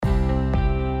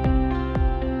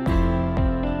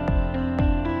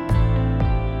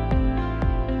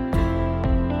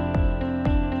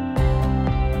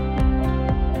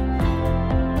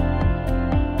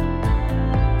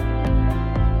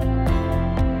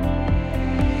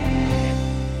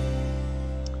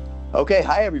Okay,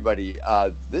 hi everybody.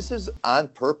 This is On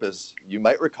Purpose. You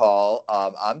might recall,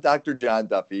 I'm Dr. John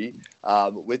Duffy.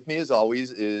 With me, as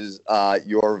always, is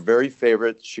your very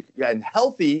favorite and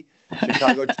healthy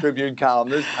Chicago Tribune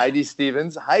columnist, Heidi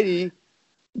Stevens. Heidi,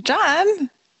 John.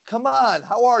 come on,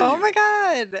 how are you? Oh my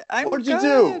God, I'm What did good.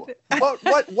 you do?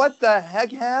 What the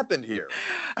heck happened here?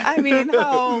 I mean,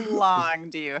 how long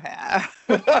do you have?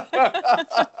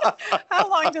 How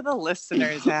long do the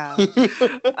listeners have?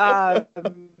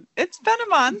 It's been a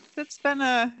month.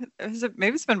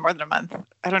 Maybe it's been more than a month.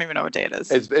 I don't even know what day it is.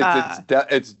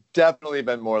 It's definitely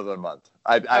been more than a month.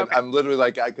 Okay. I'm literally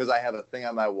like, because I have a thing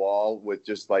on my wall with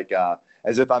just like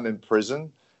as if I'm in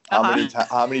prison.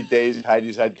 How many days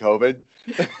Heidi's had COVID?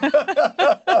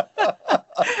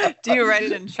 Do you write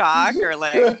it in chalk or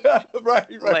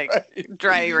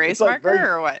dry erase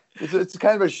marker or what? It's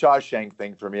kind of a Shawshank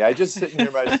thing for me. I just sit in here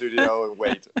in my studio and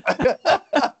wait.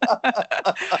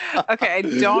 Okay, I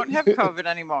don't have COVID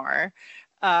anymore.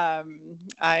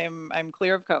 I'm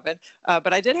clear of COVID,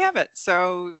 but I did have it.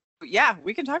 So yeah,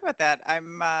 we can talk about that.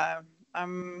 I'm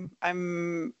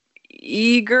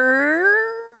eager.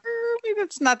 Maybe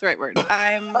that's not the right word.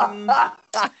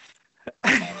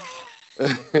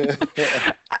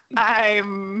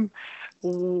 I'm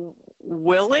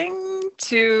willing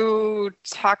to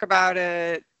talk about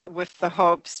it with the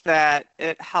hopes that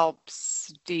it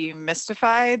helps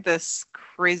demystify this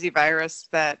crazy virus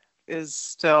that is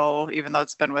still, even though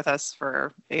it's been with us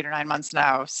for 8 or 9 months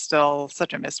now, still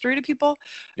such a mystery to people.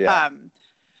 Yeah.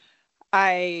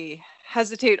 I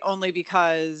hesitate only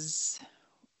because,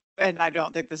 and I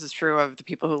don't think this is true of the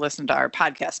people who listen to our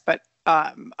podcast, but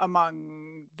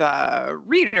among the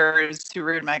readers who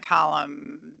read my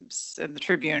columns in the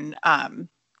Tribune,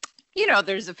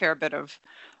 there's a fair bit of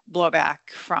blowback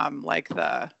from like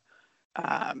the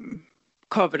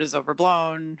COVID is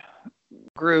overblown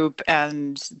group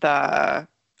and the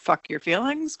fuck your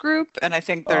feelings group. And I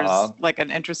think there's like an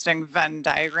interesting Venn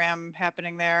diagram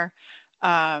happening there.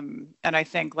 And I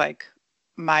think like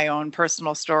my own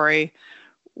personal story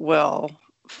will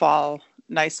fall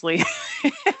nicely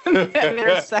in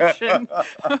their section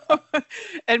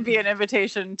and be an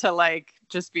invitation to like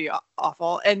just be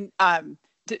awful. And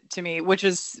to me, which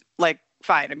is like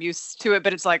fine, I'm used to it,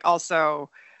 but it's like also,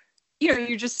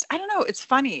 you just, I don't know, it's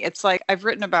funny. It's like I've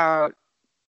written about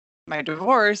my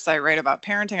divorce, I write about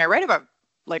parenting, I write about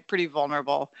like pretty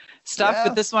vulnerable stuff,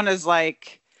 but this one is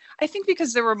like, I think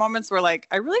because there were moments where like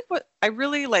I really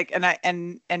like,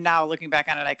 and now looking back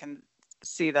on it, I can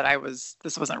see that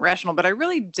this wasn't rational, but I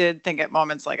really did think at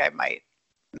moments like I might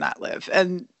not live.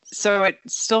 And so it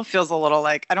still feels a little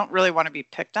like I don't really want to be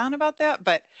picked on about that.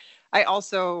 But I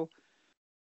also,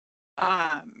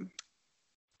 as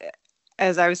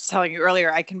I was telling you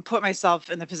earlier, I can put myself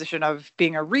in the position of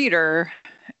being a reader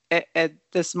at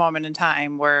this moment in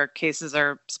time where cases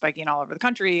are spiking all over the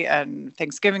country and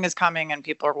Thanksgiving is coming and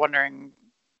people are wondering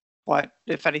what,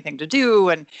 if anything, to do.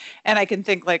 And I can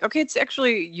think like, okay, it's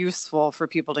actually useful for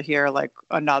people to hear like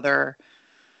another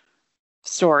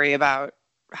story about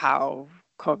how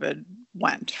COVID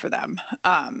went for them.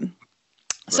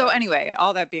 So anyway,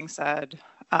 all that being said,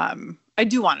 I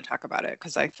do want to talk about it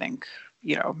because I think,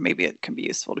 maybe it can be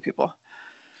useful to people.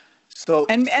 So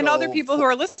other people who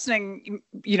are listening,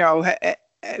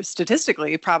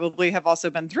 statistically probably have also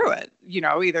been through it.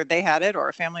 Either they had it or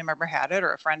a family member had it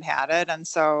or a friend had it. And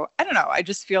so I don't know. I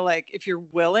just feel like if you're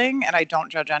willing, and I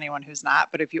don't judge anyone who's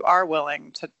not, but if you are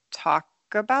willing to talk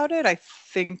about it, I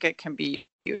think it can be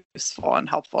useful and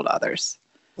helpful to others.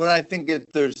 Well, I think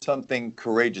there's something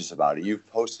courageous about it. You've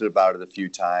posted about it a few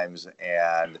times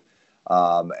and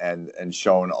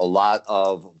shown a lot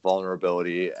of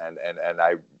vulnerability, and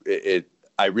I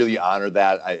really honor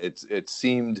that. It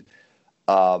seemed,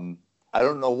 I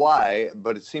don't know why,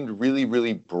 but it seemed really,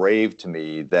 really brave to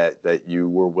me that you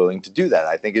were willing to do that.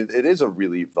 I think it is a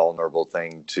really vulnerable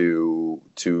thing to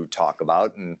talk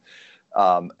about, and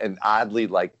an oddly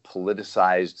like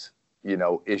politicized,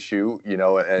 issue,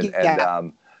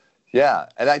 yeah.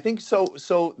 And I think so.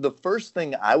 So the first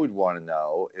thing I would want to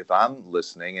know if I'm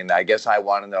listening, and I guess I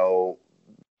want to know,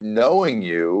 knowing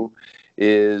you,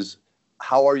 is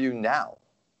how are you now?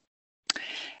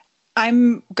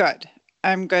 I'm good.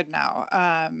 I'm good now.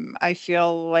 I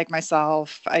feel like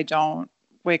myself. I don't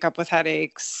wake up with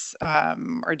headaches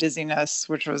or dizziness,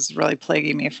 which was really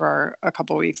plaguing me for a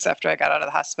couple of weeks after I got out of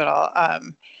the hospital.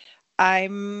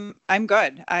 I'm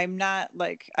good. I'm not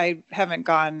like, I haven't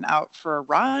gone out for a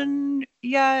run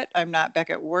yet. I'm not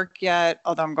back at work yet,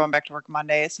 although I'm going back to work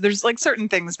Monday. So there's like certain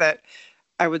things that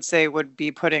I would say would be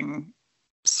putting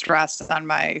stress on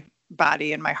my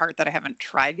body and my heart that I haven't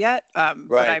tried yet.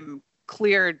 But I'm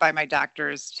cleared by my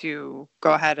doctors to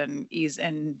go ahead and ease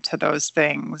into those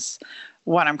things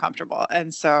when I'm comfortable.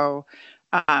 And so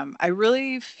I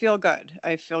really feel good.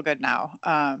 I feel good now.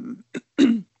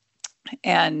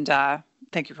 And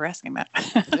thank you for asking that.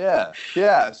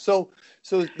 Yeah. So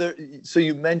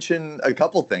you mentioned a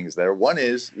couple things there. One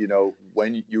is,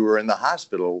 when you were in the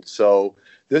hospital. So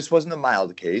this wasn't a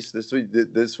mild case.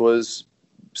 This was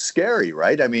scary,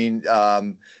 right? I mean,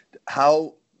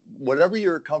 whatever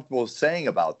you're comfortable saying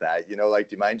about that, do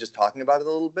you mind just talking about it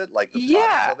a little bit, like the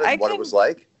process of it and what it was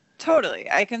like? Totally.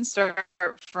 I can start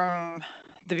from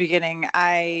the beginning.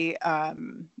 My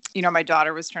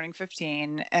daughter was turning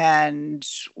 15, and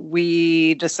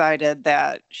we decided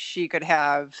that she could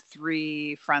have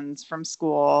 3 friends from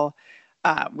school.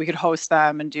 We could host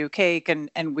them and do cake,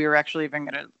 and we were actually even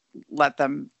going to let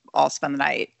them all spend the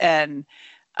night. And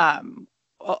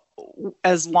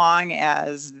as long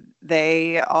as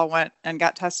they all went and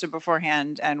got tested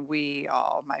beforehand, and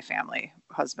my family,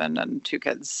 husband and 2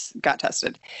 kids, got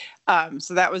tested.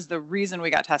 So that was the reason we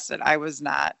got tested. I was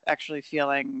not actually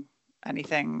feeling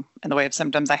anything in the way of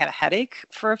symptoms. I had a headache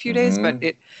for a few days, but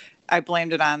I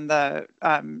blamed it on the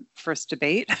first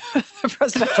debate, the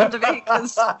presidential debate,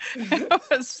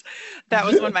 because that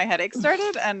was when my headache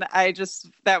started. And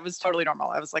that was totally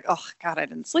normal. I was like, oh God, I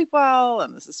didn't sleep well,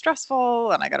 and this is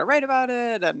stressful, and I got to write about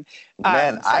it. And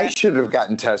I should have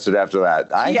gotten tested after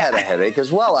that. I had a headache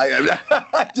as well.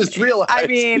 I just realized. I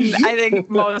mean, I think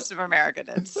most of America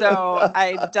did. So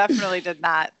I definitely did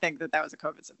not think that was a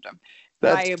COVID symptom.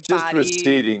 That's just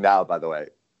receding now, by the way.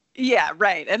 Yeah,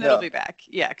 right. And it'll be back.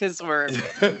 Yeah, because we're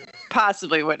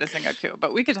possibly witnessing a coup,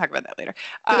 but we could talk about that later.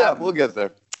 Yeah, we'll get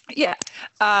there. Yeah.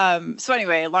 So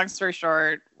anyway, long story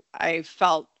short, I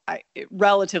felt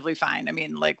relatively fine. I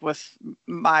mean, like with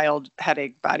mild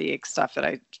headache, body ache stuff that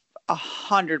I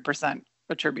 100%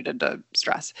 attributed to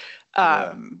stress.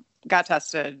 Got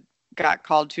tested, got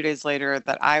called 2 days later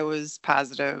that I was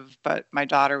positive, but my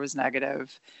daughter was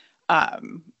negative.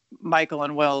 Michael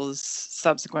and Will's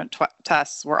subsequent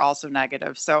tests were also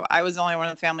negative. So I was the only one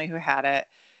in the family who had it.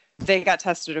 They got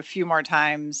tested a few more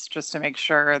times just to make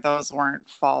sure those weren't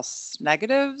false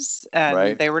negatives.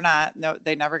 And they were not. No,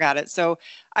 they never got it. So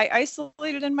I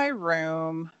isolated in my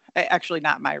room. Actually,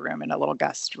 not my room, in a little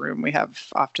guest room we have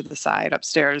off to the side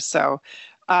upstairs. So,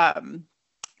 and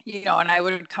I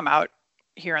would come out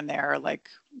here and there, like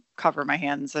cover my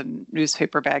hands in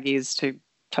newspaper baggies to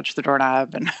touch the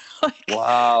doorknob, and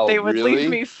they would leave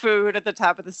me food at the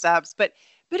top of the steps. But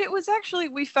it was actually,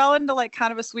 we fell into like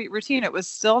kind of a sweet routine. It was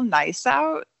still nice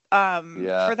out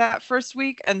for that first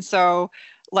week. And so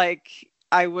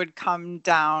I would come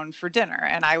down for dinner,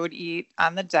 and I would eat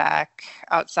on the deck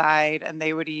outside, and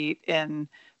they would eat in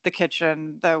the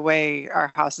kitchen. The way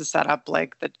our house is set up,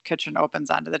 like the kitchen opens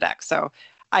onto the deck. So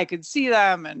I could see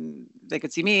them and they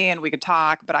could see me, and we could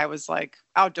talk, but I was like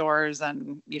outdoors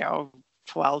and,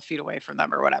 12 feet away from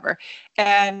them or whatever.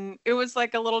 And it was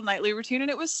like a little nightly routine,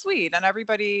 and it was sweet. And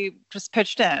everybody just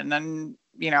pitched in and,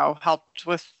 helped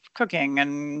with cooking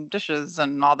and dishes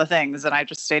and all the things. And I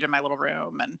just stayed in my little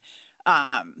room. And,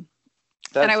 That's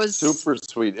and I was super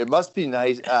sweet. It must be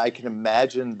nice. I can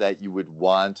imagine that you would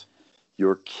want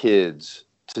your kids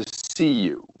to see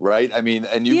you, right? I mean,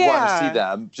 and you want to see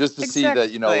them just to see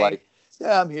that,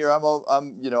 I'm here.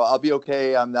 I'll be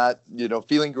okay. I'm not,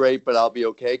 feeling great, but I'll be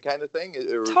okay, kind of thing.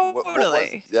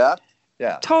 Totally. Yeah.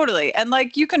 Totally. And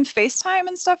you can FaceTime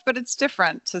and stuff, but it's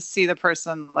different to see the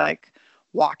person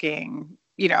walking,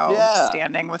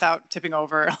 standing without tipping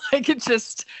over, it's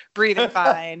just breathing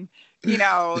fine.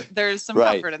 There's some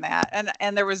comfort in that.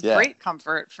 And there was great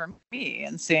comfort for me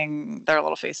in seeing their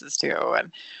little faces too.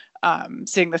 And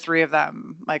seeing the 3 of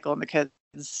them, Michael and the kids,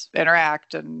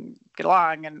 interact and get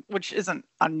along, and which isn't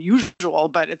unusual,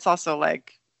 but it's also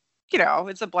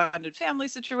it's a blended family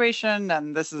situation,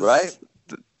 and this is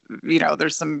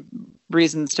there's some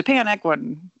reasons to panic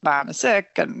when mom is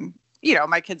sick, and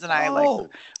my kids and I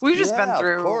we've just been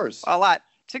through a lot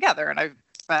together, and I've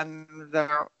been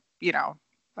there,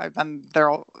 I've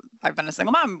been a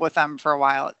single mom with them for a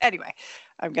while. Anyway,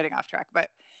 I'm getting off track,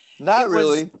 but not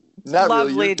really. You're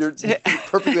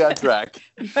perfectly on track.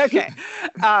 Okay.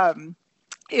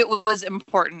 It was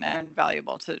important and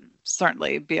valuable to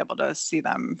certainly be able to see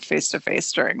them face to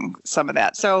face during some of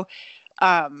that. So,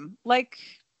 10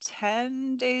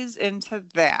 days into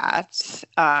that,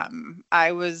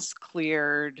 I was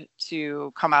cleared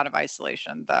to come out of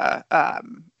isolation. The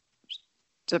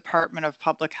Department of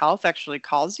Public Health actually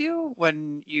calls you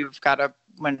when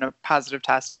when a positive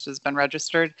test has been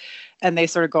registered, and they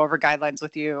sort of go over guidelines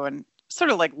with you and sort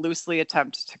of loosely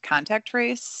attempt to contact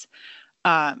trace.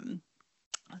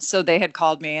 So they had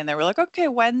called me and they were like, okay,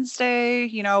 Wednesday,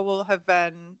 will have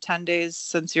been 10 days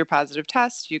since your positive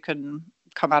test. You can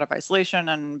come out of isolation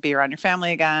and be around your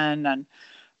family again. And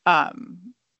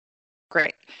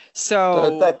great.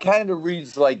 So that kind of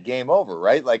reads like game over,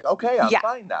 right? Like, okay, I'm yeah,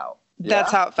 fine now.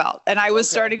 that's how it felt. And I was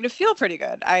Okay. starting to feel pretty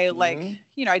good. I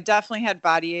I definitely had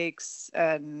body aches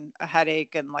and a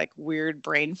headache and like weird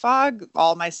brain fog.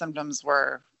 All my symptoms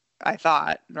were, I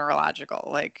thought, neurological.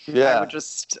 Like I would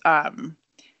just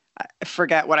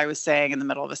forget what I was saying in the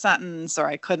middle of a sentence, or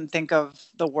I couldn't think of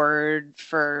the word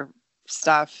for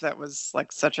stuff that was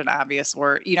like such an obvious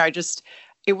word.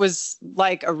 It was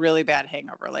like a really bad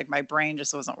hangover. Like my brain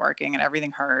just wasn't working and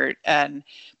everything hurt.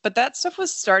 But that stuff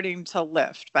was starting to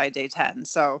lift by day 10.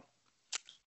 So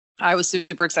I was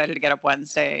super excited to get up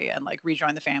Wednesday and like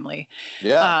rejoin the family.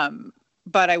 Yeah.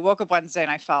 But I woke up Wednesday and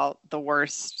I felt the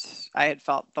worst I had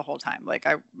felt the whole time. Like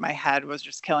my head was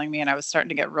just killing me and I was starting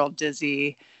to get real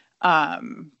dizzy.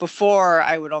 Before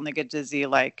I would only get dizzy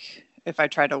like if I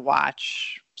tried to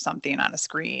watch something on a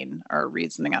screen or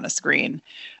read something on a screen.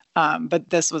 But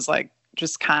this was like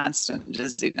just constant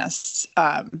dizziness.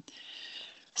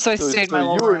 So I stayed in my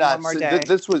little room one more day.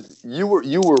 You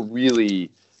were really,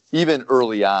 even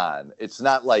early on, it's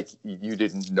not like you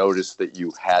didn't notice that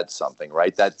you had something,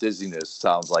 right? That dizziness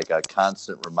sounds like a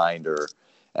constant reminder,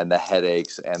 and the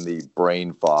headaches and the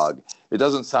brain fog. It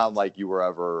doesn't sound like you were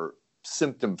ever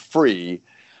symptom free.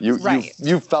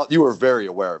 You felt you were very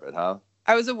aware of it, huh?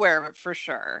 I was aware of it for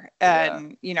sure.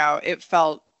 And, it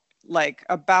felt like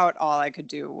about all I could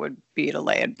do would be to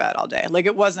lay in bed all day. Like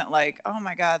it wasn't like, oh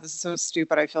my God, this is so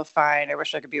stupid. I feel fine. I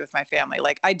wish I could be with my family.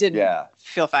 Like I didn't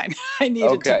feel fine. I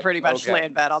needed to pretty much lay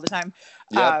in bed all the time.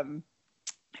 Yep.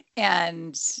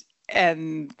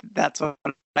 And that's what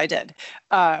I did.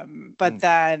 But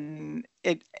then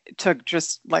it took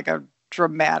just like a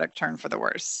dramatic turn for the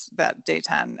worse that day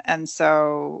 10. And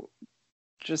so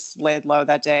just laid low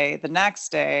that day. The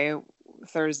next day,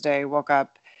 Thursday, woke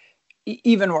up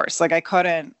even worse. Like I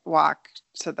couldn't walk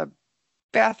to the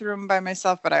bathroom by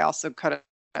myself, but I also couldn't.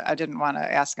 I didn't want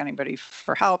to ask anybody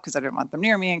for help because I didn't want them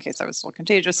near me in case I was still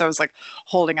contagious. So I was like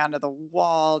holding onto the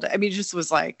wall. I mean, it just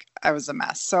was like I was a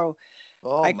mess. So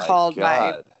I called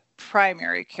my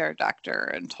primary care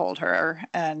doctor and told her,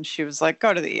 and she was like,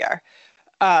 "Go to the ER."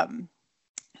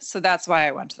 So that's why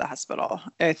I went to the hospital.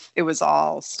 It was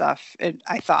all stuff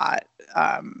I thought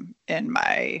in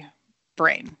my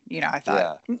brain. I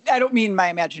thought, I don't mean my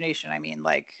imagination. I mean,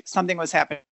 like something was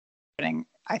happening,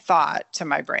 I thought, to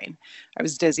my brain. I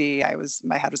was dizzy.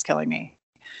 my head was killing me.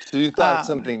 So you thought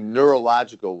something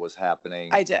neurological was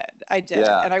happening. I did.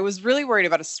 Yeah. And I was really worried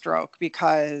about a stroke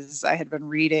because I had been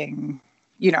reading,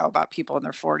 about people in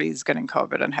their 40s getting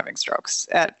COVID and having strokes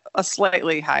at a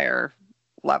slightly higher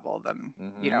level than,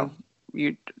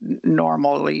 you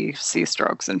normally see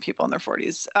strokes in people in their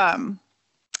 40s.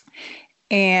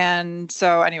 And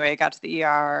so anyway, I got to the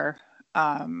ER.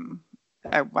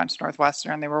 I went to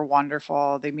Northwestern. They were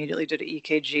wonderful. They immediately did an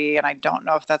EKG. And I don't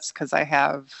know if that's because I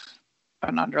have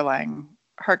an underlying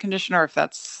heart condition or if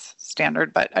that's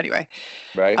standard. But anyway,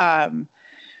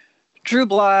 drew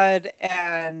blood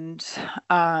and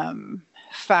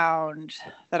found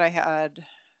that I had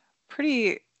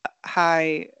pretty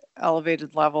high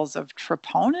elevated levels of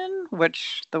troponin,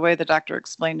 which the way the doctor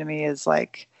explained to me is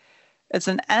like, it's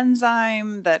an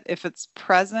enzyme that if it's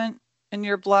present in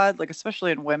your blood, like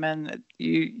especially in women,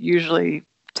 you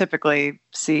typically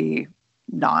see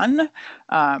none.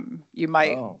 You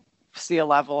might see a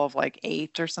level of like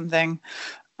 8 or something.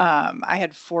 I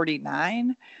had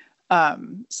 49.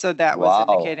 So that was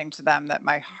indicating to them that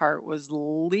my heart was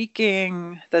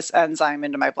leaking this enzyme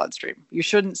into my bloodstream. You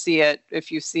shouldn't see it.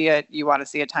 If you see it, you want to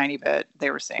see a tiny bit.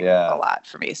 They were seeing a lot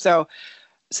for me. So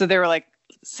they were like,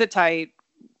 sit tight.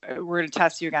 We're going to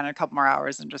test you again in a couple more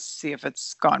hours and just see if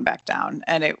it's gone back down.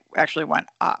 And it actually went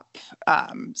up.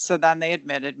 So then they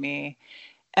admitted me.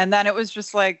 And then it was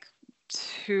just like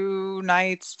 2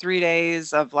 nights, 3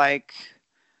 days of like,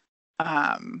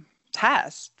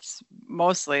 tests,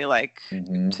 mostly like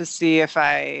to see if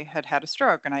I had a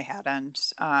stroke, and I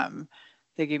hadn't.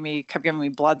 They kept giving me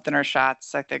blood thinner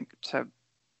shots, I think, to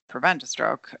prevent a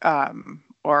stroke,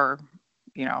 or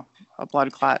a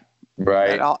blood clot.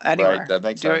 Right. Anywhere. Right. That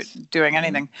makes sense. Doing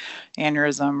anything,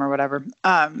 aneurysm or whatever.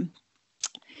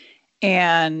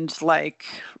 And like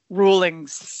ruling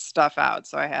stuff out.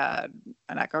 So I had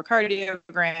an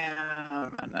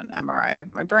echocardiogram and an MRI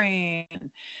of my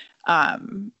brain.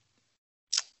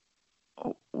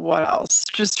 what else?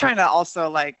 Just trying to also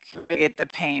like mitigate the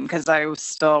pain because I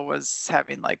still was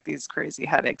having like these crazy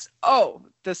headaches. Oh,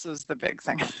 this was the big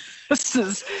thing.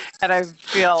 And I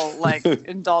feel like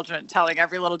indulgent telling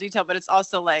every little detail, but it's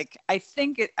also like,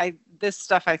 this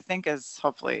stuff I think is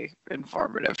hopefully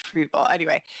informative for people.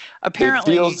 Anyway,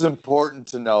 apparently it feels important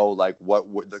to know like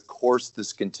what the course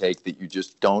this can take that you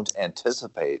just don't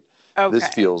anticipate. Okay, this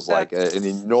feels like an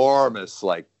enormous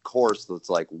like course that's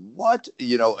like, what,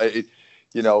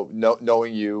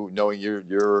 knowing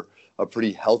you're a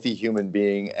pretty healthy human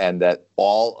being, and that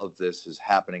all of this is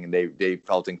happening, and they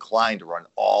felt inclined to run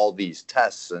all these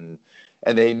tests, and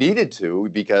they needed to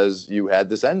because you had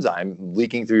this enzyme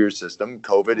leaking through your system.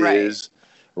 COVID is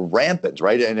rampant,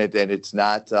 right? And it's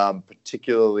not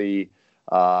particularly.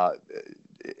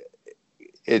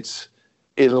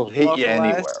 It'll hit localized. You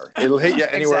anywhere. It'll hit you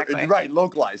anywhere. Exactly. Right,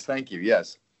 localized. Thank you.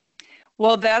 Yes.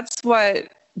 Well, that's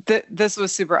what this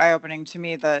was super eye-opening to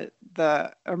me. The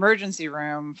emergency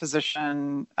room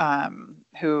physician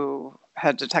who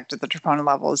had detected the troponin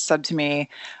levels said to me,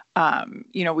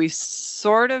 we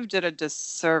sort of did a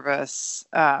disservice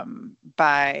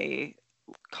by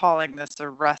calling this a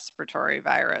respiratory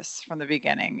virus from the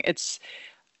beginning. It's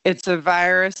a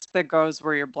virus that goes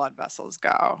where your blood vessels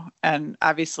go. And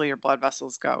obviously your blood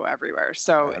vessels go everywhere.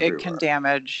 So it can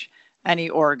damage any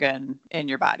organ in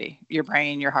your body, your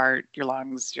brain, your heart, your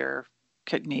lungs, your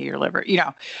kidney, your liver,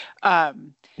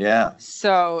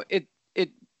 So it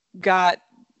got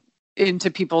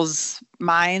into people's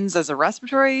minds as a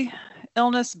respiratory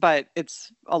illness, but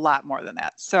it's a lot more than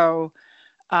that. So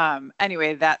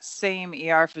anyway, that same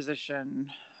ER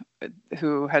physician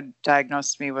who had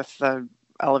diagnosed me with the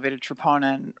elevated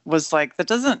troponin was like, that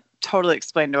doesn't totally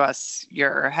explain to us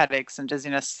your headaches and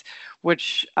dizziness,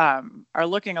 which are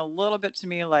looking a little bit to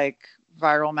me like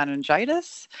viral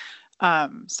meningitis.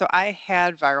 So I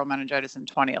had viral meningitis in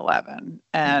 2011,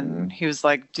 and he was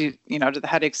like, do the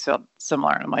headaches feel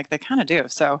similar? And I'm like, they kind of do.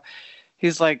 So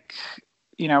he's like,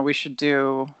 we should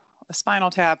do a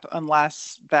spinal tap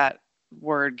unless that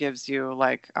word gives you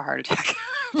like a heart attack.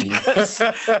 Because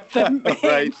the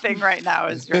main thing right now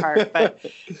is your heart. But,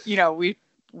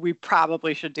 we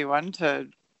probably should do one to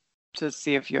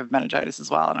see if you have meningitis as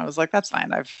well. And I was like, that's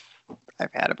fine. I've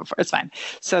had it before. It's fine.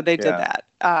 So they did that.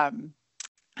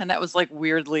 And that was like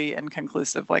weirdly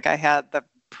inconclusive. Like I had the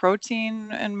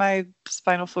protein in my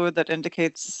spinal fluid that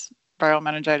indicates viral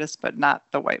meningitis, but not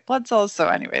the white blood cells. So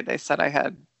anyway, they said I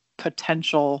had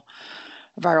potential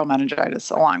viral meningitis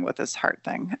along with this heart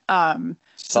thing.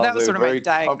 So that was sort of my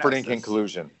diagnosis. Comforting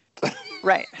conclusion.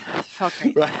 Right. Felt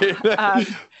great. Right.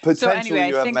 So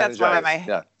anyway, I think that's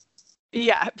why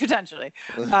potentially.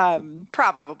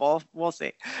 Probable. We'll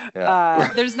see.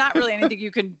 Yeah. There's not really anything you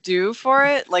can do for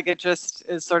it. Like it just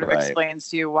is sort of explains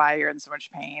to you why you're in so much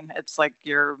pain. It's like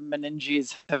your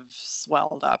meninges have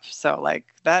swelled up. So like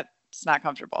that's not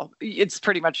comfortable. It's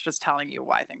pretty much just telling you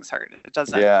why things hurt. It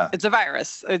doesn't. Yeah. It's a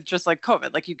virus. It's just like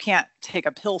COVID. Like you can't take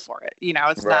a pill for it.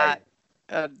 It's not.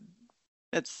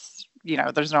 It's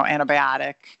there's no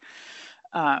antibiotic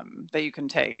that you can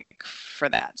take for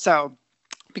that. So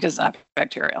because it's not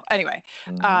bacterial. Anyway,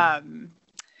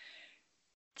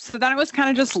 so then I was kind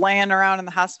of just laying around in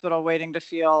the hospital waiting to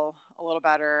feel a little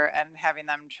better and having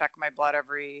them check my blood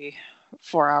every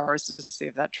 4 hours to see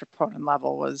if that troponin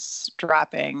level was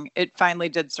dropping. It finally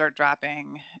did start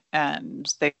dropping,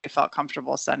 and they felt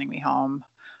comfortable sending me home.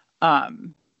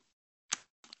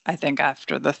 I think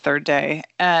after the third day.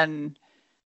 And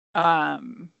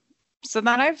so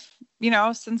then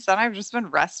since then I've just been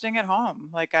resting at home.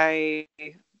 Like the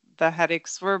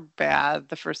headaches were bad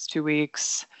the first 2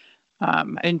 weeks. I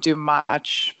didn't do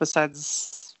much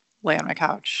besides lay on my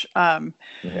couch.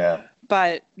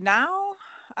 But now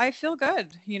I feel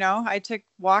good. I take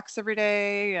walks every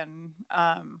day, and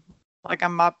like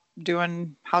I'm up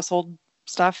doing household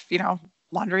stuff,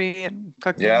 laundry and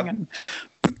cooking, and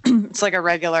it's like a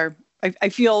regular. I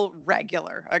feel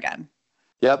regular again.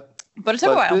 Yep. But it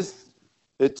took a while.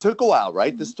 It took a while,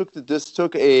 right? This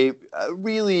took a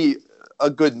really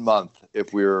a good month,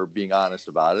 if we're being honest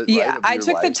about it. Yeah, right? I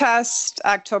took the test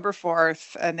October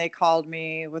 4th, and they called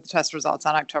me with the test results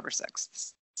on October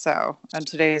 6th. So, and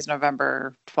today is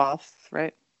November 12th,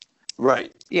 right?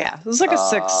 Right. Yeah, it was like a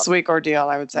 6-week ordeal,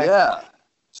 I would say. Yeah.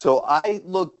 So I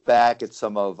look back at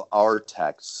some of our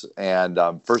texts, and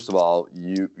first of all,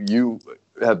 you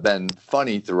have been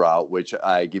funny throughout, which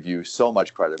I give you so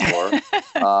much credit for.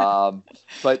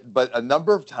 But a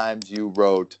number of times you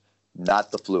wrote,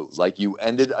 "Not the flu." Like you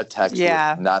ended a text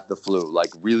with "Not the flu." Like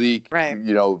really,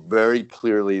 very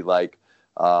clearly, like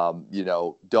don't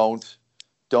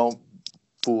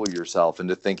fool yourself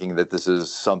into thinking that this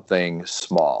is something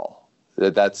small.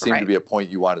 That seemed to be a point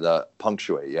you wanted to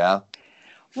punctuate, yeah?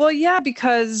 Well, yeah,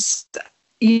 because,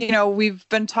 we've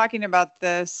been talking about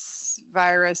this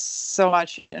virus so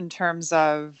much in terms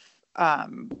of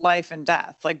life and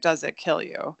death. Like, does it kill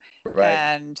you? Right.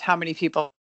 And how many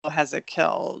people has it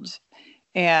killed?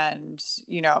 And,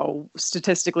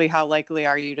 statistically, how likely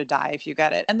are you to die if you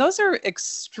get it? And those are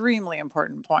extremely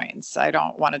important points. I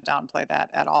don't want to downplay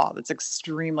that at all. It's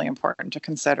extremely important to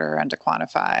consider and to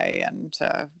quantify and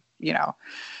to,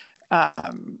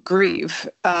 grieve.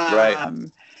 Right.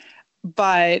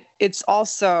 But it's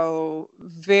also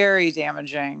very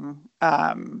damaging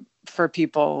for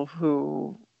people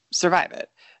who survive it.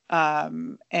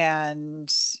 And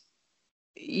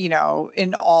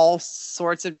in all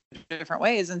sorts of different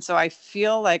ways. And so I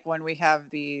feel like when we have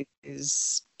these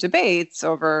debates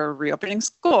over reopening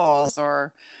schools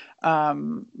or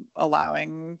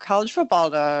allowing college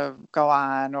football to go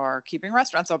on or keeping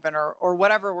restaurants open or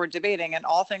whatever we're debating, and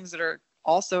all things that are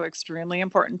also extremely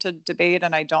important to debate,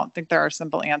 and I don't think there are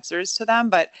simple answers to them,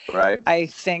 but I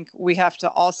think we have to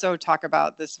also talk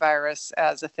about this virus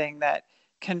as a thing that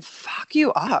can fuck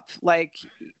you up, like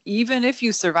even if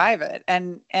you survive it.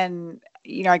 And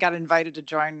I got invited to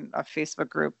join a Facebook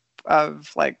group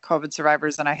of like COVID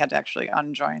survivors, and I had to actually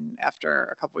unjoin after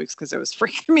a couple weeks because it was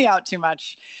freaking me out too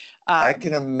much. I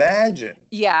can imagine.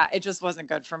 Yeah, it just wasn't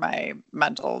good for my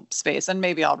mental space, and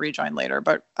maybe I'll rejoin later,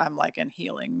 but I'm like in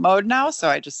healing mode now, so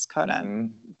I just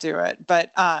couldn't do it.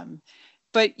 But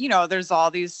there's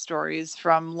all these stories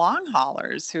from long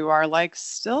haulers who are like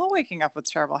still waking up with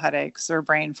terrible headaches or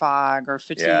brain fog or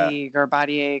fatigue or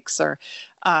body aches or,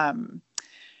 and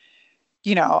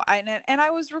I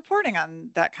was reporting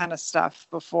on that kind of stuff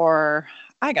before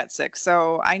I got sick.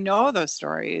 So I know those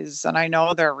stories and I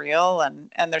know they're real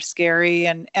and they're scary.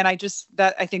 And I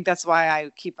think that's why I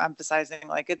keep emphasizing,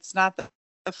 like, it's not the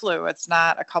flu. It's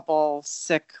not a couple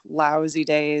sick, lousy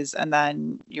days and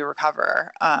then you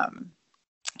recover.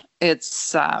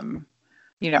 It's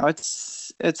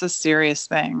it's a serious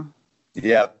thing.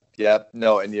 Yep.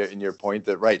 No, and your point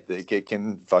that it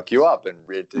can fuck you up and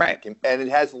it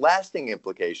has lasting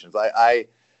implications.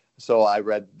 So I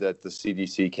read that the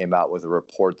CDC came out with a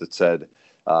report that said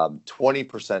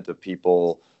 20% of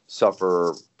people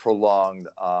suffer prolonged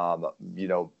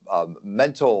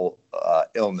mental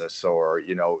illness or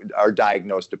are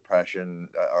diagnosed depression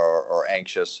or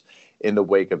anxious in the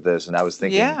wake of this. And I was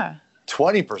thinking,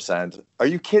 20%? Are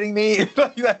you kidding me?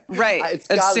 Right.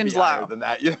 It seems low. Than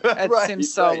that. It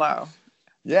seems so low.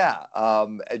 Yeah.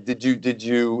 Did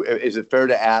you, is it fair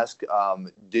to ask,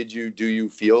 do you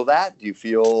feel that? Do you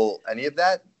feel any of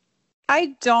that?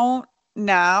 I don't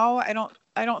now. I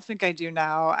don't think I do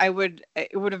now. It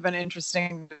would have been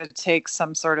interesting to take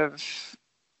some sort of,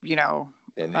 an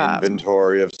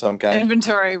inventory of some kind.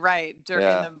 Inventory, right. During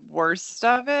the worst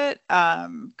of it.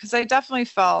 'Cause I definitely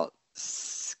felt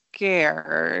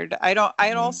scared. I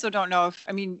also don't know if,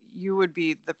 you would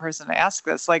be the person to ask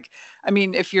this. Like,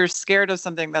 if you're scared of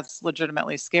something that's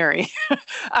legitimately scary,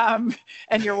 and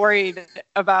you're worried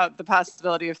about the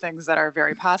possibility of things that are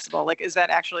very possible, like, is that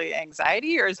actually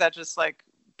anxiety or is that just like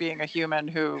being a human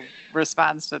who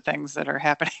responds to things that are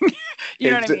happening?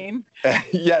 You know what I mean?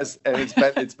 Yes. And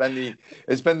it's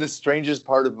been the strangest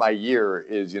part of my year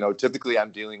is, typically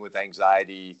I'm dealing with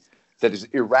anxiety that is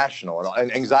irrational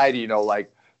and anxiety,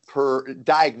 like,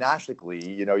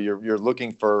 diagnostically, you're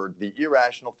looking for the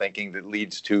irrational thinking that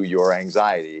leads to your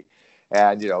anxiety.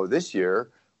 And, this year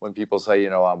when people say,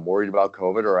 I'm worried about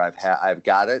COVID or I've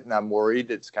got it and I'm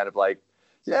worried, it's kind of like,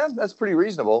 yeah, that's pretty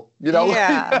reasonable,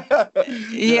 Yeah.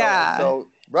 Yeah. So,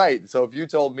 right. So if you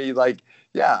told me like,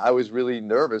 yeah, I was really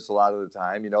nervous a lot of the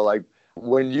time, like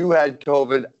when you had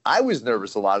COVID, I was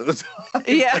nervous a lot of the time.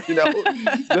 Yeah.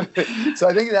 So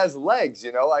I think it has legs,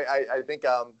 I think,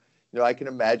 I can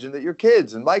imagine that your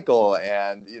kids and Michael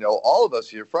and, all of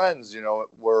us, your friends,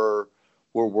 were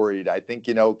worried. I think,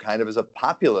 kind of as a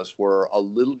populace, we're a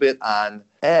little bit on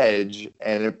edge,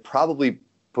 and it probably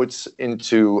puts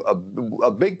into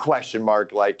a big question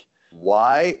mark, like,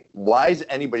 why is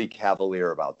anybody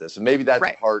cavalier about this? And maybe that's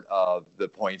part of the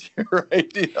point here,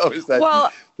 right? Is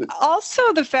that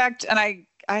also the fact, and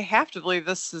I have to believe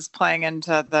this is playing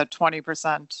into the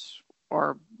 20%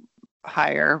 or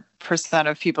higher percent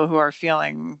of people who are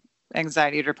feeling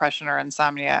anxiety, depression, or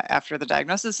insomnia after the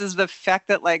diagnosis, is the fact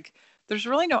that, like, there's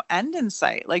really no end in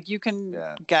sight. Like, you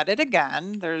can get it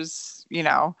again. There's,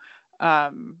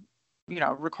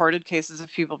 recorded cases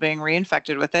of people being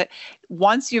reinfected with it.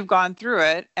 Once you've gone through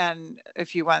it, and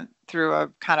if you went through a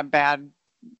kind of bad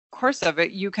course of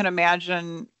it, you can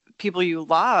imagine people you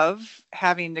love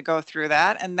having to go through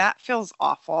that, and that feels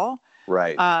awful.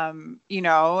 Right. You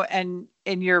know, and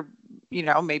you're, you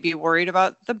know, maybe worried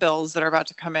about the bills that are about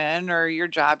to come in, or your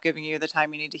job giving you the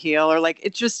time you need to heal, or like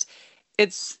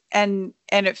and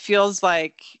it feels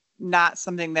like not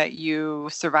something that you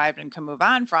survived and can move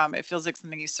on from. It feels like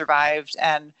something you survived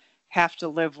and have to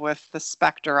live with the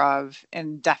specter of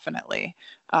indefinitely,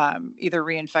 either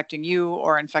reinfecting you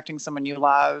or infecting someone you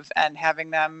love and having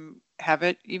them have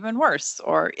it even worse.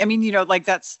 Or, I mean, you know, like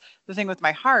that's the thing with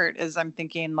my heart is I'm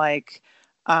thinking like,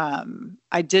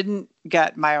 I didn't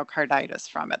get myocarditis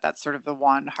from it. That's sort of the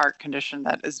one heart condition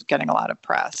that is getting a lot of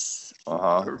press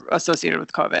associated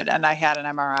with COVID. And I had an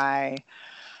MRI,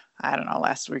 I don't know,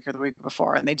 last week or the week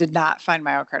before, and they did not find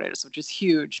myocarditis, which is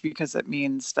huge because it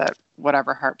means that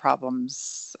whatever heart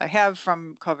problems I have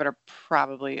from COVID are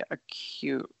probably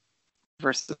acute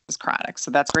versus chronic.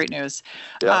 So that's great news.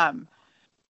 Yeah.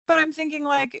 But I'm thinking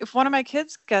like, if one of my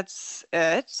kids gets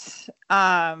it,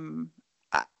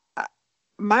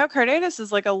 myocarditis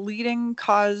is like a leading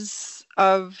cause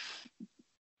of,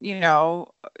 you know,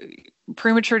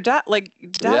 premature death, like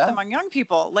death among young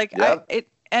people. Like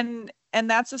and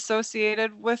that's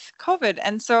associated with COVID.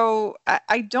 And so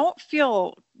I don't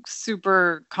feel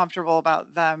super comfortable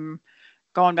about them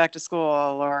going back to school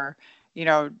or, you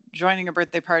know, joining a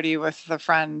birthday party with a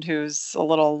friend who's a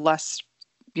little less,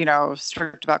 you know,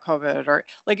 strict about COVID, or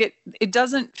like it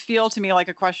doesn't feel to me like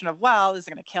a question of, well, is it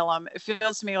going to kill them? It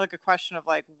feels to me like a question of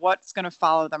like, what's going to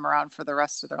follow them around for the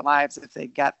rest of their lives if they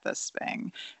get this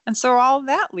thing? And so all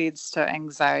that leads to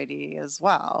anxiety as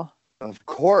well. Of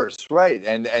course, right.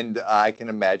 And I can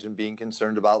imagine being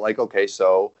concerned about like, okay,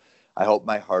 so I hope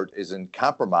my heart isn't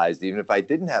compromised. Even if I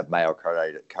didn't have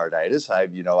myocarditis,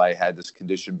 I had this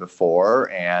condition before,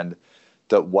 and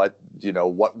what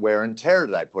wear and tear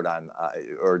did I put on,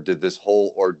 or did this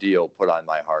whole ordeal put on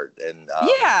my heart? And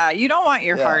you don't want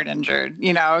your heart injured.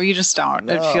 You know, you just don't.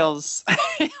 No. It feels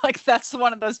like that's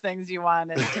one of those things you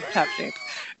want in tip-top shape.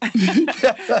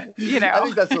 You know, I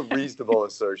think that's a reasonable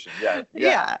assertion.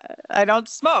 Yeah. I don't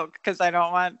smoke because I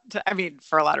don't want to. I mean,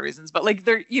 for a lot of reasons, but like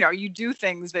you do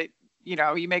things that, you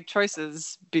know, you make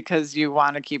choices because you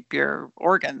want to keep your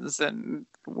organs in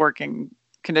working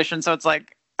condition. So it's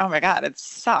like, oh my God, it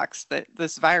sucks that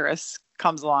this virus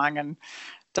comes along and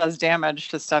does damage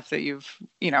to stuff that you've,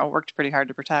 you know, worked pretty hard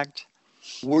to protect.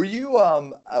 Were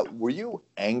you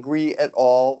angry at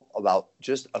all about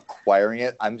just acquiring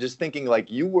it? I'm just thinking like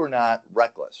you were not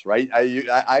reckless, right?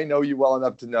 I know you well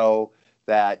enough to know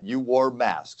that you wore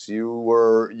masks.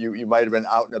 You might have been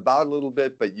out and about a little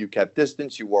bit, but you kept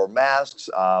distance. You wore masks.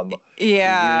 You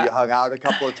hung out a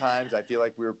couple of times. I feel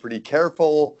like we were pretty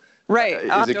careful. Right.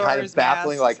 Is it kind of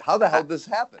baffling? Masks. Like, how the hell did this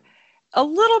happen? A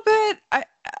little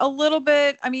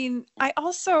bit. I mean, I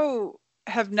also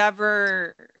have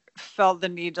never felt the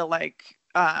need to like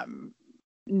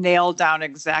nail down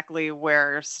exactly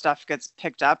where stuff gets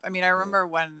picked up. I mean, I remember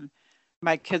when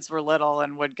my kids were little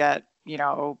and would get, you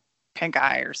know, pink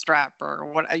eye or strep or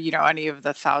what, you know, any of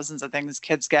the thousands of things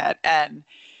kids get. And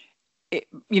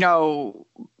you know,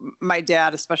 my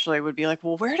dad especially would be like,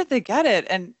 well, where did they get it?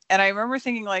 And I remember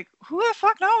thinking like, who the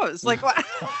fuck knows? Like,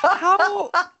 how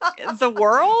the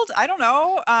world? I don't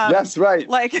know. That's right.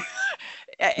 Like,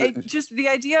 just the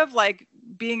idea of like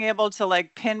being able to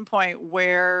like pinpoint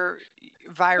where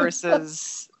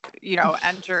viruses, you know,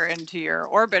 enter into your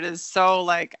orbit is so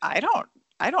like, I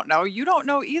don't know. You don't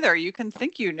know either. You can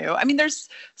think you knew. I mean, there's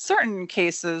certain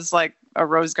cases like a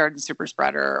rose garden super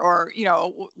spreader, or, you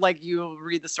know, like you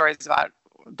read the stories about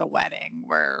the wedding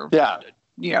where,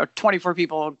 you know, 24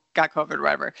 people got COVID or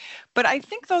whatever. But I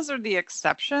think those are the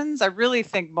exceptions. I really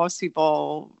think most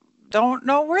people don't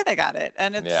know where they got it.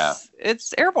 And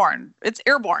it's airborne. It's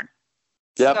airborne.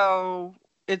 Yep. So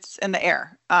it's in the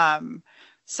air.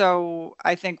 So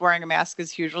I think wearing a mask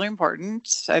is hugely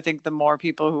important. I think the more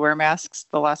people who wear masks,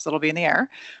 the less it'll be in the air.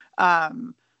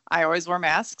 I always wore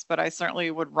masks, but I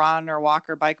certainly would run or walk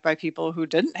or bike by people who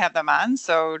didn't have them on.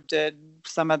 So did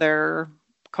some of their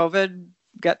COVID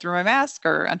get through my mask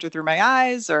or enter through my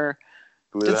eyes, or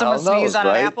did someone sneeze on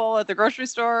an apple at the grocery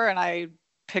store and I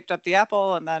picked up the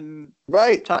apple and then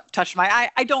touched my eye?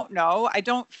 I don't know. I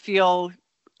don't feel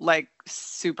like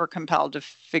super compelled to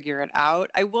figure it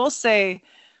out. I will say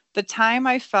the time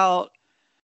I felt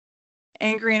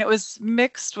angry, and it was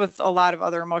mixed with a lot of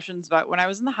other emotions, but when I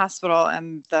was in the hospital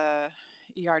and the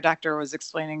ER doctor was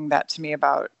explaining that to me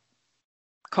about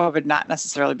COVID not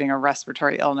necessarily being a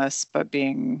respiratory illness, but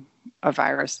being a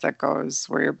virus that goes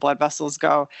where your blood vessels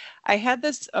go, I had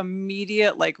this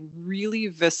immediate, like really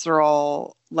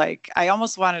visceral, like I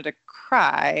almost wanted to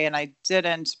cry and I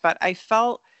didn't, but I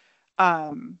felt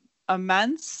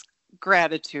immense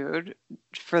gratitude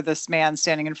for this man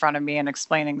standing in front of me and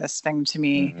explaining this thing to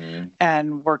me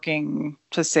and working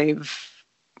to save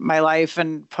my life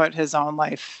and put his own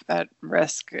life at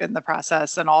risk in the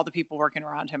process, and all the people working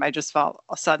around him. I just felt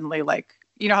suddenly like,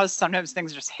 you know how sometimes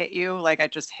things just hit you? Like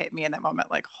it just hit me in that moment,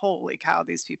 like, holy cow,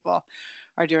 these people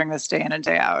are doing this day in and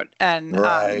day out. And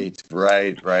right.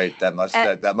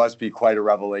 That must be quite a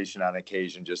revelation on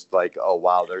occasion. Just like, oh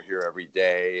wow, they're here every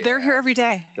day. They're here every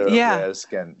day. They're at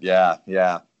risk, and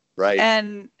right.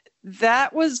 And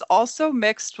that was also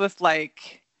mixed with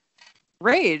like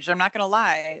rage. I'm not gonna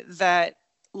lie, that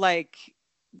like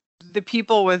the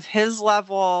people with his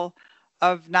level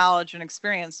of knowledge and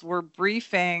experience were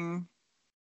briefing,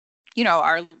 you know,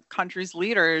 our country's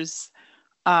leaders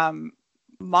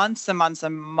months and months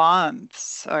and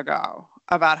months ago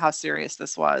about how serious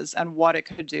this was and what it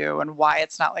could do and why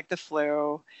it's not like the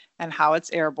flu and how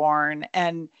it's airborne.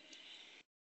 And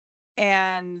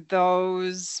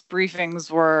those briefings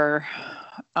were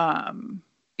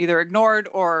either ignored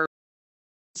or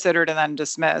considered and then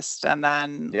dismissed and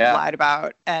then lied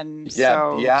about. And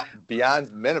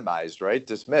beyond minimized, right?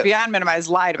 Dismissed. Beyond minimized,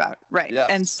 lied about. Right. Yeah.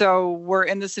 And so we're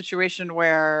in the situation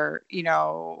where, you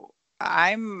know,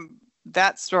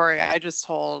 that story I just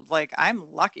told, like,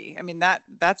 I'm lucky. I mean,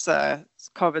 that's a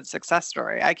COVID success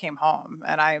story. I came home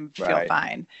and I feel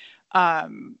fine.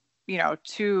 You know,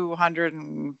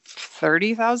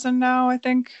 230,000 now, I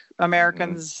think,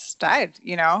 Americans died,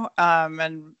 you know,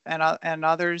 and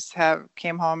others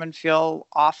came home and feel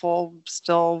awful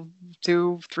still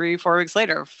 2, 3, 4 weeks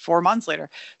later, 4 months later.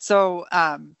 So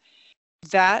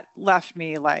that left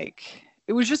me like,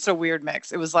 it was just a weird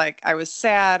mix. It was like, I was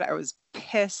sad, I was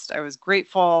pissed, I was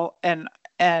grateful, and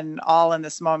all in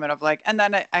this moment of like, and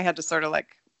then I had to sort of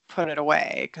like put it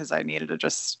away because I needed to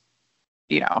just,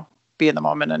 you know, be in the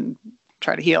moment and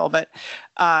try to heal. But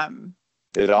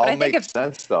it all makes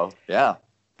sense though. Yeah.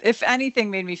 If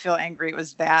anything made me feel angry, it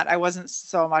was that. I wasn't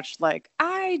so much like,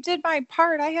 I did my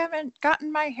part, I haven't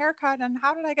gotten my haircut, and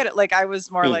how did I get it? Like, I was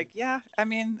more like, yeah, I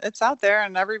mean, it's out there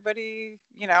and everybody,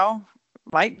 you know,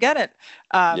 might get it.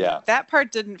 That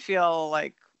part didn't feel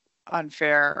like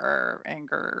unfair or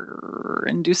anger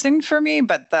inducing for me,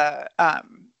 but the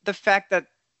fact that,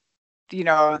 you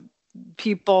know,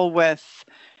 people with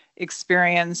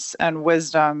experience and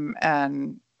wisdom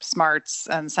and smarts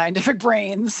and scientific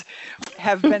brains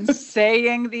have been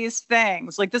saying these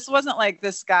things. Like, this wasn't like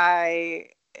this guy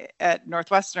at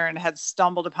Northwestern had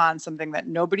stumbled upon something that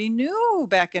nobody knew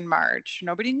back in March.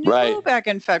 Nobody knew back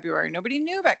in February. Nobody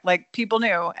knew people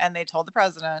knew, and they told the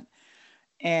president,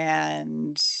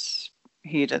 and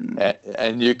he didn't.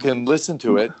 And you can listen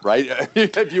to it, right?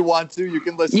 If you want to, you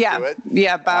can listen to it.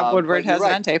 Yeah, Bob Woodward has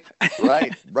it on tape.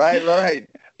 Right.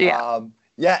 Yeah.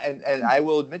 And I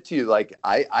will admit to you, like,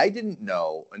 I didn't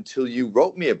know until you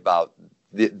wrote me about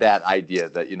that idea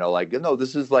that, you know, like, you know,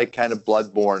 this is like kind of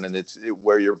bloodborne, and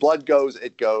where your blood goes,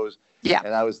 it goes. Yeah.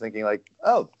 And I was thinking like,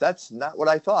 oh, that's not what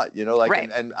I thought, you know, like,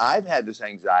 and I've had this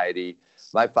anxiety.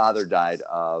 My father died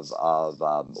of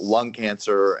lung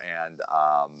cancer and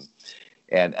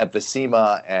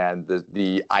emphysema, and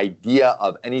the idea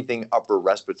of anything upper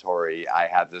respiratory, I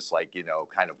have this, like, you know,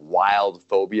 kind of wild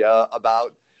phobia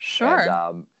about. Sure.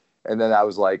 And then I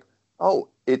was like, oh,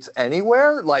 it's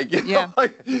anywhere? Like, you know,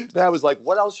 like, then I was like,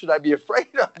 what else should I be afraid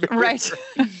of? Right.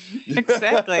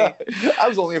 Exactly. I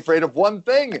was only afraid of one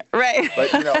thing. Right.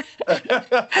 But, you know.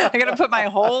 I got to put my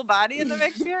whole body in the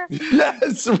mix here?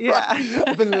 Yes. Right. Yeah.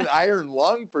 I've been in an iron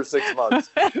lung for 6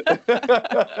 months.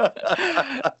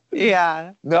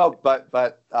 Yeah. No,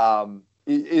 but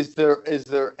is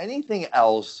there anything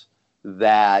else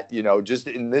that, you know, just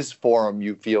in this forum,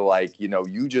 you feel like, you know,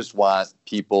 you just want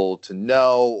people to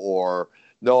know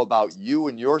about you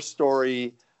and your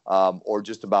story, or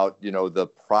just about, you know, the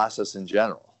process in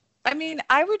general? I mean,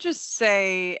 I would just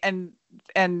say, and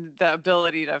the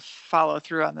ability to follow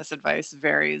through on this advice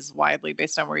varies widely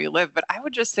based on where you live, but I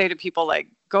would just say to people, like,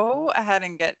 go ahead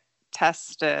and get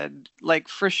tested, like,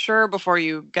 for sure, before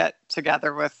you get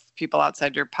together with people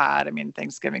outside your pod. I mean,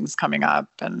 Thanksgiving's coming up,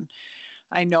 and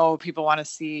I know people want to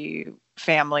see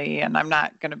family, and I'm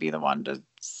not going to be the one to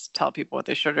tell people what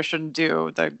they should or shouldn't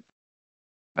do. I've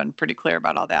been pretty clear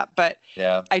about all that. But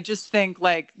yeah, I just think,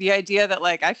 like, the idea that,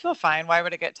 like, I feel fine, why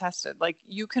would I get tested? Like,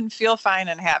 you can feel fine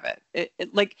and have it.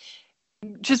 Like,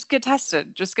 just get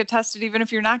tested. Just get tested, even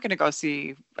if you're not going to go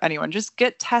see anyone. Just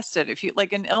get tested. If you,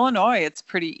 like, in Illinois, it's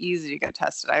pretty easy to get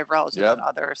tested. I have relatives in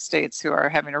other states who are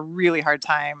having a really hard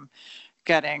time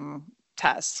getting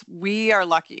tests. We are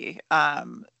lucky.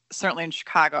 certainly in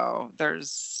Chicago,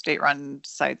 there's state-run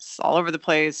sites all over the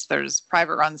place. There's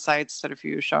private-run sites that if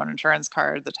you show an insurance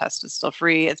card, the test is still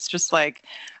free. It's just like,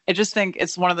 I just think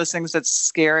it's one of those things that's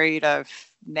scary to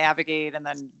navigate and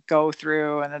then go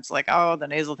through. And it's like, oh, the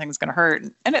nasal thing's going to hurt.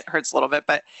 And it hurts a little bit.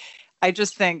 But I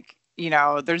just think,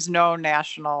 there's no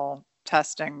national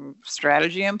testing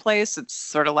strategy in place. It's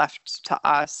sort of left to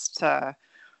us to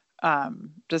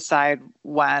decide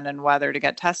when and whether to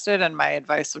get tested. And my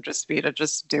advice would just be to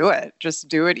just do it. Just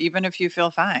do it, even if you feel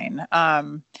fine.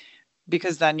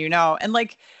 Because then, and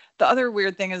like the other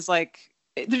weird thing is like,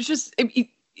 there's just,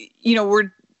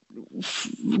 we're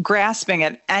grasping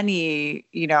at any,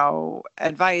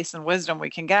 advice and wisdom we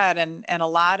can get. And a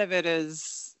lot of it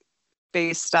is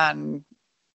based on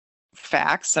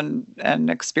facts and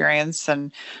experience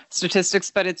and statistics,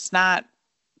 but it's not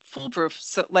foolproof.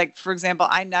 So like, for example,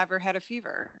 I never had a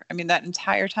fever. I mean, that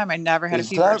entire time I never had a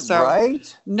fever. Is that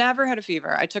right? Never had a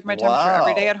fever. I took my temperature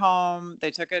every day at home.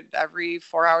 They took it every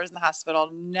 4 hours in the hospital.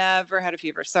 Never had a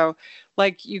fever. So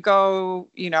like you go,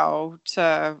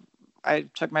 I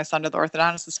took my son to the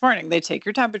orthodontist this morning. They take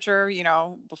your temperature,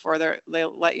 before they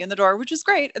let you in the door, which is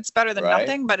great. It's better than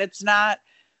nothing, but it's not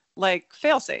like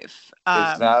fail safe.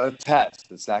 It's not a test.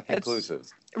 It's not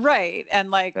conclusive. Right. And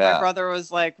like my brother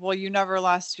was like, well, you never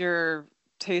lost your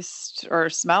taste or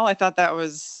smell. I thought that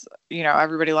was,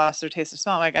 everybody lost their taste or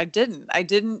smell. Like I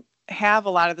didn't have a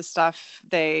lot of the stuff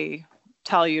they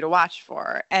tell you to watch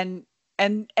for. And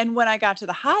when I got to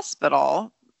the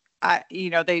hospital,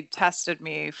 they tested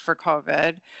me for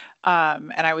COVID,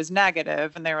 and I was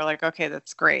negative, and they were like, okay,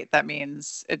 that's great. That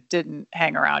means it didn't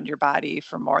hang around your body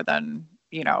for more than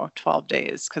 12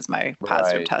 days, because my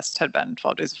positive test had been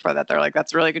 12 days before that. They're like,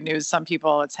 that's really good news. Some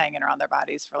people, it's hanging around their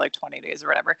bodies for like 20 days or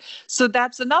whatever. So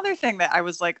that's another thing that I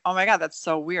was like, oh my God, that's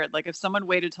so weird. Like if someone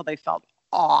waited till they felt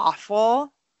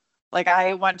awful, like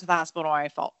I went to the hospital when I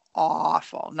felt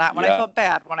awful, not when I felt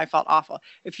bad, when I felt awful.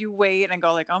 If you wait and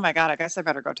go like, oh my God, I guess I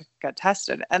better go to get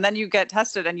tested. And then you get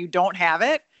tested and you don't have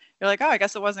it. You're like, oh, I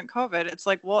guess it wasn't COVID. It's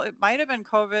like, well, it might've been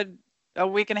COVID a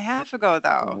week and a half ago,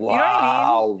 though. Wow. You know what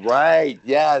I mean? Right.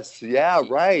 Yes. Yeah.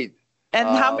 Right. And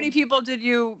how many people did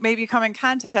you maybe come in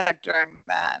contact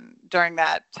during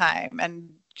that time? And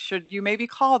should you maybe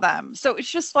call them? So it's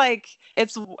just like,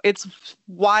 it's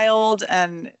wild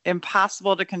and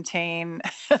impossible to contain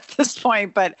at this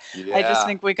point. But I just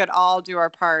think we could all do our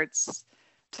parts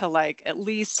to like, at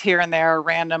least here and there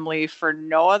randomly, for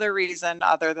no other reason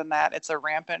other than that it's a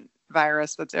rampant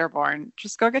virus that's airborne.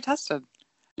 Just go get tested.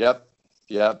 Yep.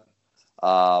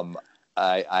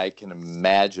 I can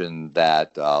imagine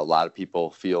that a lot of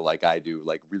people feel like I do,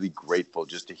 like really grateful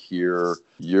just to hear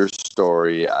your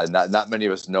story. Not many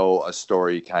of us know a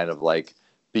story kind of like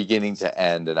beginning to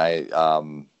end,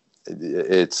 and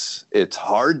it's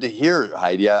hard to hear,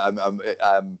 Heidi.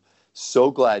 I'm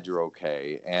so glad you're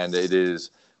okay, and it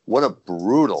is what a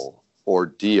brutal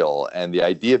ordeal, and the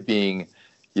idea being,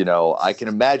 I can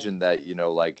imagine that,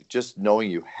 like just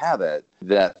knowing you have it,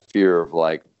 that fear of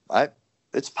like,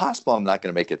 it's possible I'm not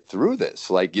going to make it through this.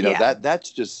 Like,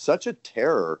 that's just such a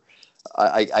terror.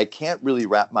 I can't really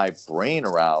wrap my brain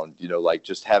around, like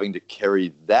just having to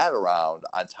carry that around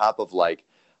on top of like,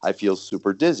 I feel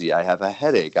super dizzy. I have a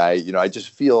headache. I just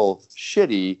feel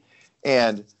shitty.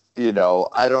 And,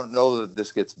 I don't know that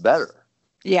this gets better.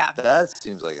 Yeah. That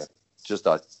seems like just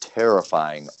a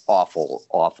terrifying, awful,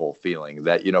 awful feeling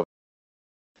that,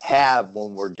 have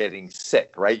when we're getting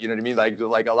sick, right? You know what I mean?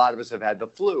 Like a lot of us have had the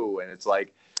flu, and it's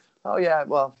like, oh yeah,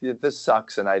 well, this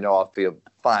sucks, and I know I'll feel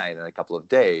fine in a couple of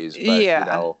days.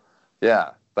 But,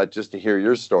 but just to hear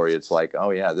your story, it's like,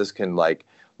 oh yeah, this can like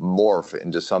morph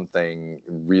into something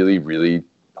really, really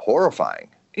horrifying.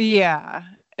 Yeah,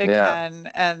 it can,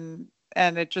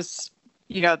 and it just,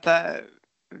 you're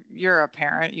a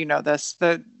parent, this,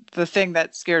 the thing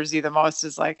that scares you the most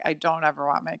is like, I don't ever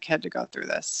want my kid to go through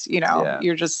this.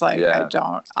 You're just like,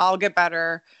 I'll get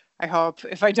better. I hope.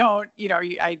 If I don't,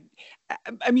 I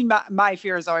mean, my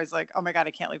fear is always like, oh my God,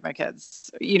 I can't leave my kids,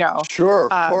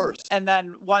 Sure, of course. And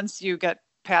then once you get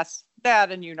past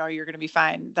that and you're going to be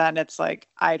fine, then it's like,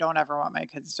 I don't ever want my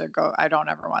kids to go. I don't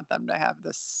ever want them to have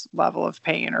this level of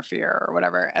pain or fear or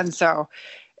whatever. And so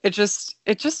it just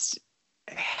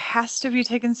has to be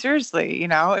taken seriously.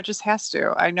 It just has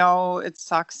to. I know it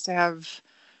sucks to have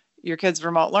your kids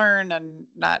remote learn and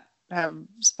not have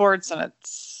sports, and it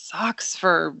sucks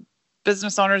for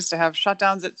business owners to have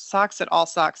shutdowns. It sucks. It all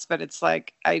sucks. But it's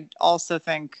like, I also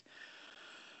think,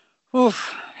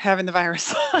 having the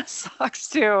virus sucks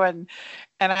too. And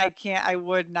I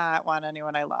would not want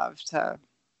anyone I love to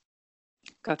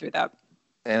go through that.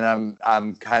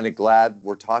 I'm kind of glad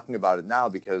we're talking about it now,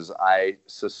 because I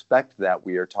suspect that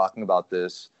we are talking about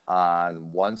this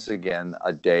on, once again,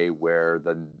 a day where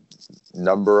the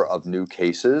number of new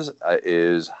cases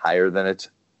is higher than it's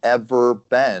ever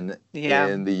been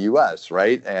in the U.S.,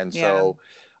 right? And so,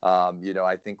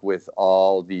 I think with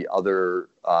all the other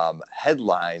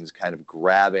headlines kind of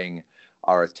grabbing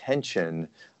our attention,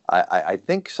 I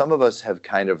think some of us have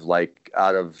kind of, like,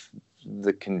 out of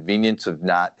the convenience of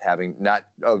not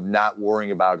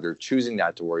worrying about it, or choosing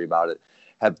not to worry about it,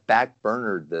 have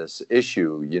backburnered this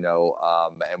issue,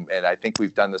 and I think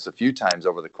we've done this a few times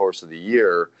over the course of the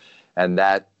year, and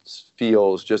that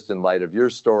feels, just in light of your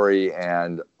story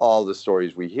and all the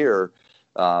stories we hear,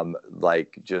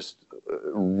 like just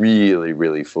really,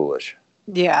 really foolish.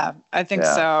 Yeah, I think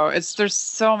so. There's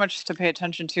so much to pay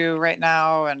attention to right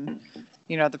now, and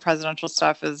the presidential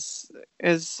stuff is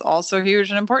also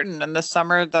huge and important. And this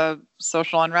summer, the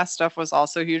social unrest stuff was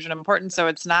also huge and important. So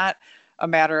it's not a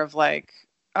matter of like,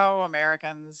 oh,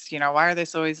 Americans, why are they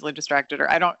so easily distracted? Or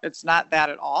it's not that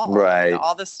at all. Right.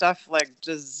 All this stuff like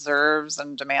deserves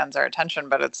and demands our attention,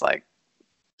 but it's like,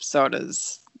 so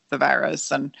does the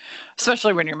virus. And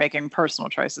especially when you're making personal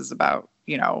choices about,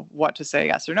 what to say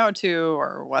yes or no to,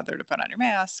 or whether to put on your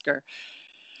mask, or,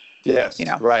 yes,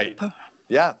 right.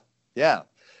 Yeah. Yeah.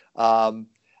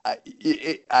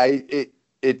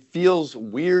 It feels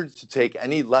weird to take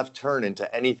any left turn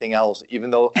into anything else,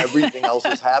 even though everything else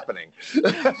is happening.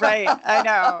 Right. I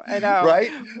know.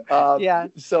 Right. Yeah.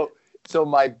 So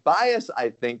my bias, I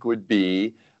think, would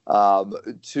be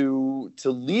to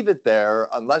leave it there,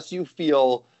 unless you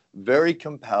feel very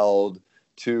compelled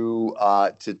to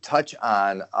touch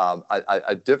on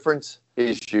a different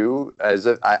issue, as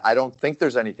if I don't think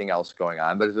there's anything else going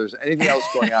on, but if there's anything else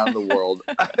going on in the world.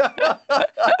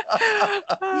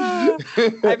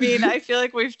 I mean, I feel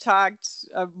like we've talked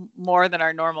more than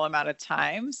our normal amount of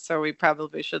time, so we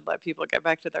probably should let people get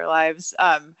back to their lives.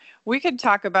 We could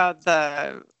talk about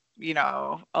the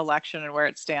election and where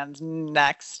it stands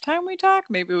next time we talk.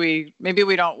 Maybe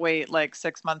we don't wait like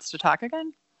 6 months to talk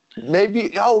again.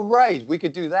 Maybe. Oh, right. We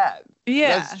could do that.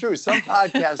 Yeah. That's true. Some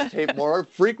podcasts tape more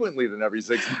frequently than every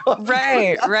 6 months.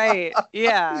 Right.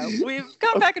 Yeah. We've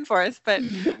gone back and forth, but.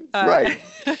 Right.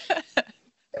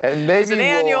 And maybe is it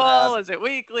annual? Is it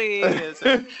weekly? Is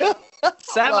it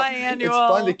semi-annual?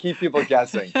 Well, it's fun to keep people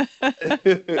guessing.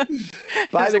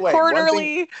 By the way,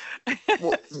 quarterly?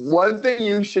 One thing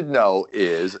you should know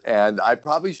is, and I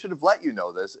probably should have let you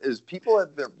know this, is people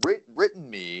have written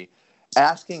me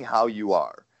asking how you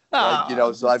are.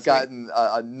 Right? So I've gotten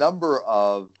a number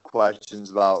of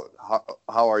questions about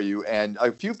how are you, and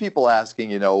a few people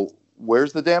asking,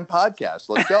 where's the damn podcast?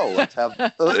 Let's go. Let's have. All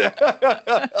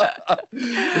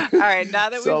right. Now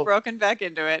that we've broken back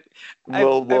into it,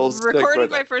 we'll I'm recording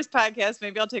my first podcast.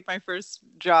 Maybe I'll take my first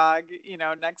jog,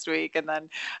 next week, and then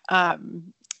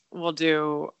we'll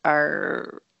do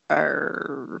our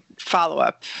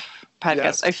follow-up podcast.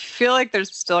 Yes. I feel like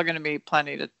there's still going to be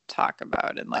plenty to talk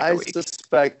about in like a week. I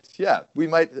suspect, we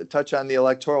might touch on the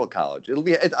Electoral College.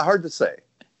 It's hard to say.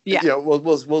 Yeah.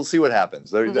 We'll see what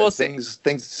happens.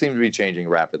 Things seem to be changing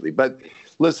rapidly. But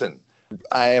listen,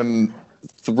 I am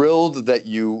thrilled that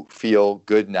you feel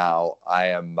good now. I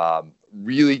am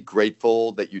really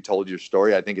grateful that you told your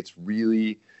story. I think it's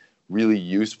really, really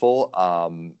useful.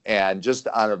 And just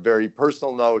on a very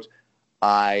personal note,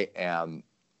 I am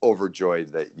overjoyed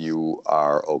that you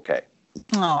are okay.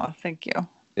 Oh, thank you.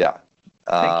 Yeah.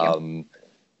 Thank you.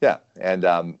 Yeah.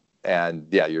 And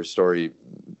your story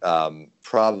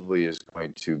probably is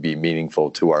going to be meaningful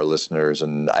to our listeners.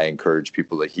 And I encourage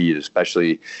people to heed,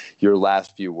 especially your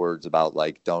last few words about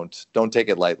like, don't take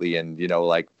it lightly, and,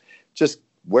 just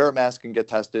wear a mask and get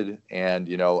tested, and,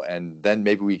 and then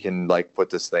maybe we can like put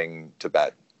this thing to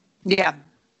bed. Yeah.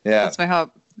 Yeah. That's my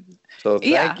hope. So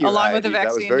thank you, along Heidi. with the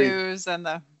vaccine news and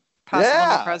the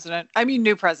possible new president. I mean,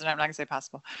 new president. I'm not going to say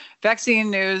possible.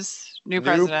 Vaccine news, new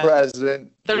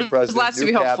president. There's lots to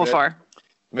be hopeful for.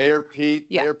 Mayor Pete.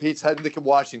 Yeah. Mayor Pete's heading to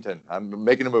Washington. I'm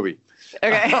making a movie.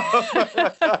 Okay.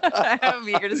 I'm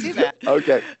eager to see that.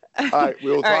 Okay. All right.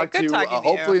 We will talk to you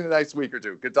hopefully in the next week or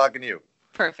two. Good talking to you.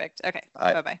 Perfect. Okay.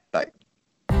 Right. Bye-bye. Bye.